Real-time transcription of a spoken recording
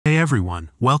everyone,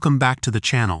 welcome back to the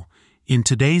channel. In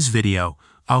today's video,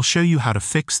 I'll show you how to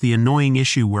fix the annoying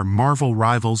issue where Marvel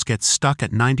Rivals gets stuck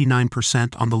at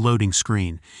 99% on the loading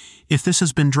screen. If this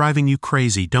has been driving you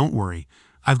crazy, don't worry.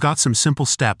 I've got some simple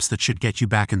steps that should get you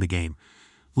back in the game.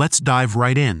 Let's dive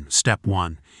right in. Step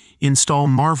 1. Install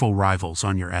Marvel Rivals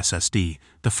on your SSD.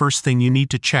 The first thing you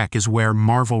need to check is where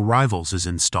Marvel Rivals is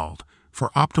installed. For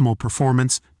optimal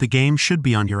performance, the game should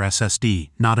be on your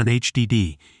SSD, not an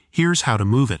HDD. Here's how to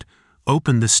move it.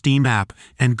 Open the Steam app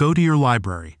and go to your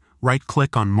library.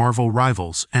 Right-click on Marvel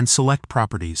Rivals and select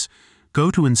Properties.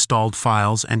 Go to Installed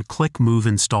Files and click Move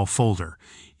Install Folder.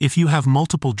 If you have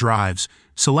multiple drives,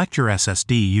 select your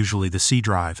SSD, usually the C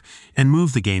drive, and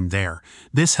move the game there.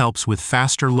 This helps with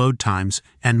faster load times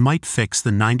and might fix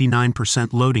the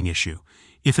 99% loading issue.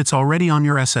 If it's already on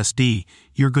your SSD,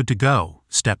 you're good to go.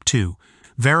 Step 2.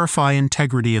 Verify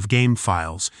integrity of game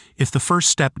files. If the first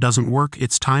step doesn't work,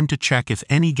 it's time to check if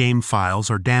any game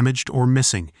files are damaged or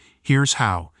missing. Here's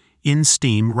how. In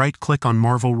Steam, right-click on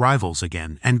Marvel Rivals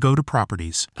again and go to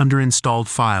Properties. Under Installed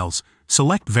Files,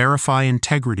 select Verify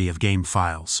Integrity of Game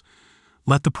Files.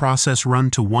 Let the process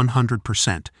run to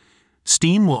 100%.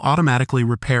 Steam will automatically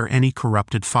repair any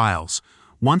corrupted files.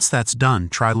 Once that's done,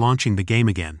 try launching the game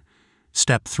again.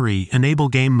 Step 3. Enable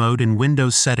Game Mode in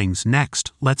Windows Settings.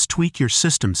 Next, let's tweak your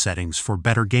system settings for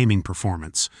better gaming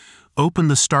performance. Open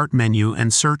the Start menu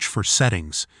and search for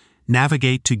Settings.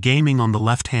 Navigate to Gaming on the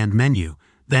left-hand menu,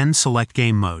 then select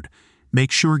Game Mode.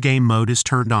 Make sure Game Mode is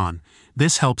turned on.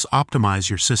 This helps optimize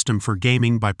your system for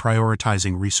gaming by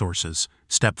prioritizing resources.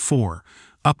 Step 4.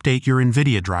 Update your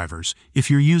NVIDIA drivers.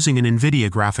 If you're using an NVIDIA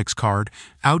graphics card,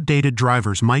 outdated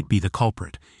drivers might be the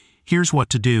culprit. Here's what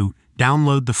to do.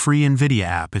 Download the free NVIDIA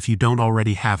app if you don't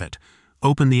already have it.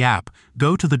 Open the app,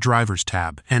 go to the Drivers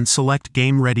tab, and select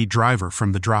Game Ready Driver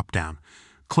from the drop-down.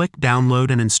 Click Download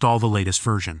and install the latest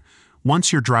version.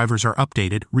 Once your drivers are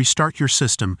updated, restart your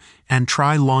system and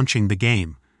try launching the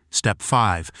game. Step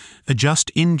 5. Adjust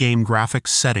in-game graphics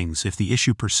settings if the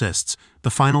issue persists.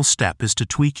 The final step is to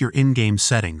tweak your in-game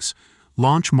settings.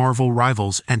 Launch Marvel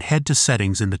Rivals and head to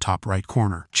Settings in the top right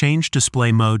corner. Change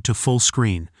display mode to full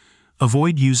screen.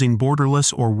 Avoid using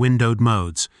borderless or windowed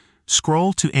modes.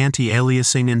 Scroll to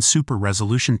anti-aliasing and super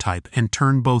resolution type and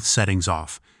turn both settings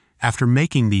off. After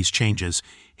making these changes,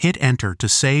 hit Enter to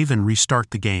save and restart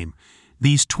the game.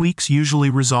 These tweaks usually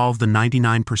resolve the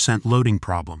 99% loading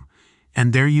problem.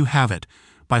 And there you have it.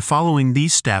 By following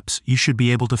these steps, you should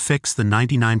be able to fix the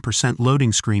 99%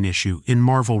 loading screen issue in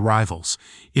Marvel Rivals.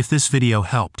 If this video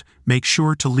helped, make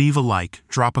sure to leave a like,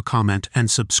 drop a comment, and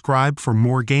subscribe for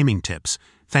more gaming tips.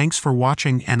 Thanks for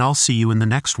watching, and I'll see you in the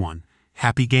next one.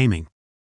 Happy gaming!